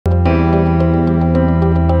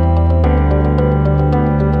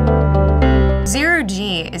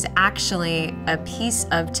actually a piece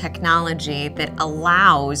of technology that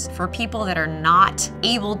allows for people that are not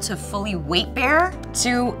able to fully weight bear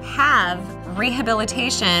to have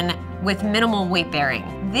rehabilitation with minimal weight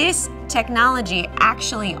bearing. This technology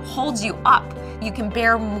actually holds you up. You can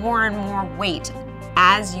bear more and more weight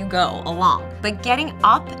as you go along. But getting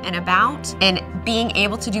up and about and being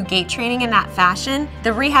able to do gait training in that fashion,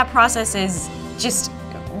 the rehab process is just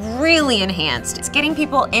really enhanced. It's getting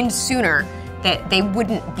people in sooner that they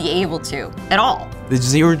wouldn't be able to at all. The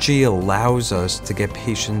ZeroG allows us to get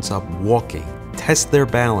patients up walking, test their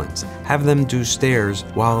balance, have them do stairs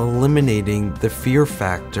while eliminating the fear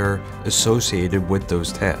factor associated with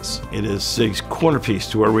those tests. It is a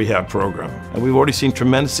cornerpiece to our rehab program, and we've already seen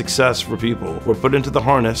tremendous success for people who are put into the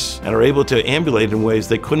harness and are able to ambulate in ways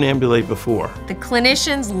they couldn't ambulate before. The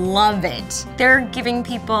clinicians love it. They're giving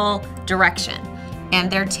people direction, and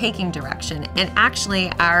they're taking direction. And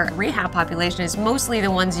actually, our rehab population is mostly the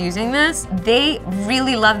ones using this. They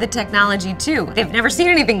really love the technology too. They've never seen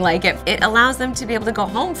anything like it. It allows them to be able to go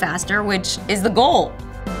home faster, which is the goal.